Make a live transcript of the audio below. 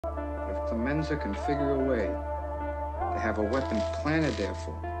the Mensa can figure a way to have a weapon planted there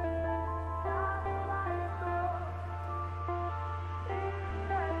for them.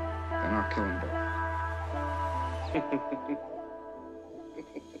 Then I'll kill them both.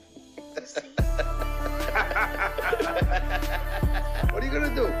 What are you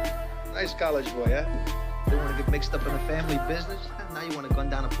gonna do? Nice college boy, huh? Don't want to get mixed up in the family business? Now you want to gun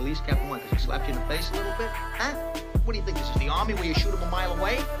down a police captain because he slapped you in the face a little bit? Huh? What do you think, this is the army where you shoot him a mile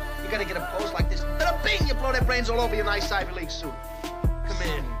away? You gotta get up close like this, and bing, you blow their brains all over your nice Ivy League suit. Come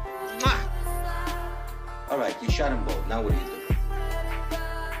in. Mwah. All right, you shot them both. Now what do you do?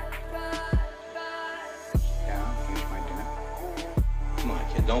 Yeah, I'll finish my dinner. Come on,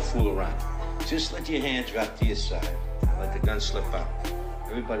 kid, don't fool around. Just let your hand drop to your side and let the gun slip out.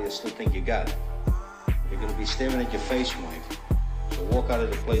 Everybody will still think you got it. You're gonna be staring at your face, Mike. So walk out of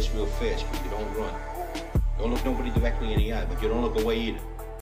the place real fast, but you don't run. Don't look nobody directly in the eye, but you don't look away either.